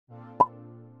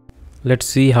Let's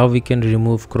see how we can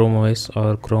remove Chrome OS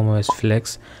or Chrome OS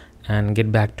Flex and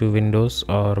get back to Windows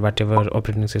or whatever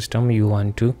operating system you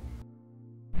want to.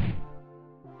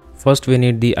 First we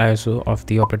need the ISO of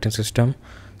the operating system.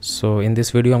 So in this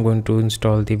video I'm going to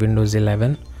install the Windows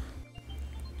 11.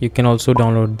 You can also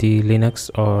download the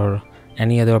Linux or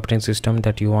any other operating system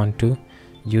that you want to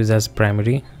use as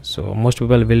primary. So most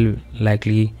people will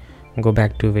likely go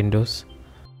back to Windows.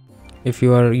 If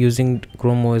you are using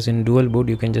Chrome OS in dual boot,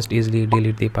 you can just easily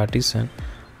delete the partition.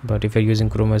 But if you're using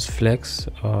Chrome OS Flex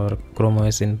or Chrome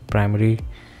OS in primary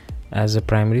as a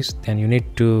primaries, then you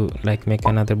need to make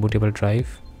another bootable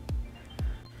drive.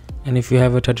 And if you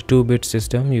have a 32-bit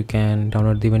system, you can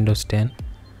download the Windows 10.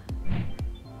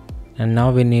 And now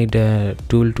we need a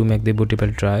tool to make the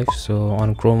bootable drive. So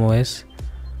on Chrome OS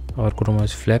or Chrome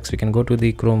OS Flex, we can go to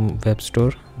the Chrome Web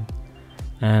Store,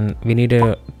 and we need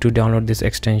to download this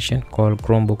extension called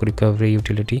Chromebook Recovery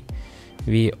Utility.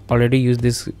 We already use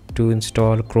this to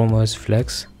install Chrome OS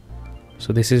Flex,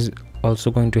 so this is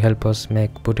also going to help us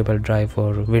make bootable drive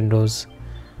for Windows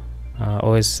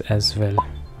OS as well.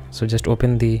 So just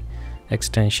open the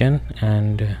extension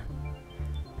and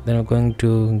then we're going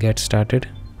to get started.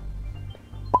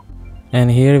 And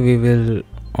here we will,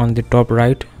 on the top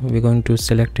right, we're going to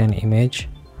select an image.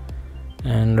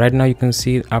 And right now you can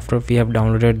see after we have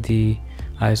downloaded the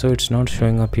ISO, it's not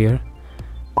showing up here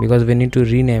because we need to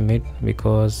rename it,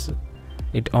 because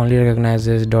it only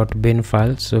recognizes .bin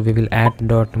file. So we will add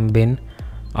 .bin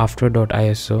after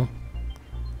 .iso.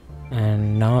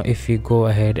 And now if we go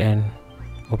ahead and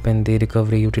open the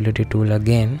recovery utility tool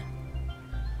again,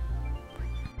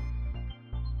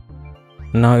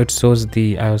 now it shows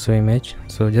the ISO image.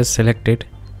 So just select it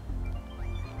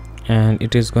and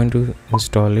it is going to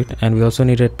install it. And we also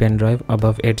need a pen drive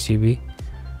above 8 GB.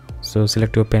 So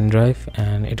select your pen drive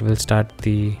and it will start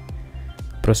the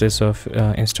process of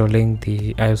installing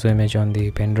the ISO image on the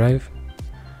pen drive,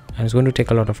 and it's going to take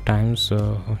a lot of time,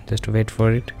 so just wait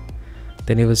for it.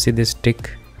 Then you will see this tick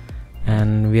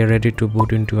and we are ready to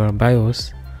boot into our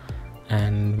BIOS,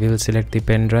 and we will select the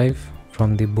pen drive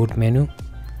from the boot menu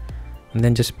and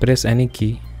then just press any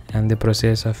key and the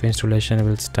process of installation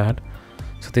will start.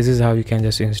 So this is how you can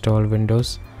just install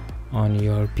Windows on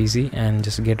your PC and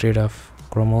just get rid of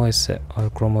Chrome OS or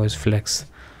Chrome OS Flex.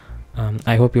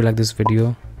 I hope you like this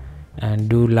video, and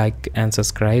do like and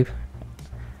subscribe,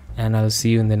 and I'll see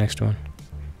you in the next one.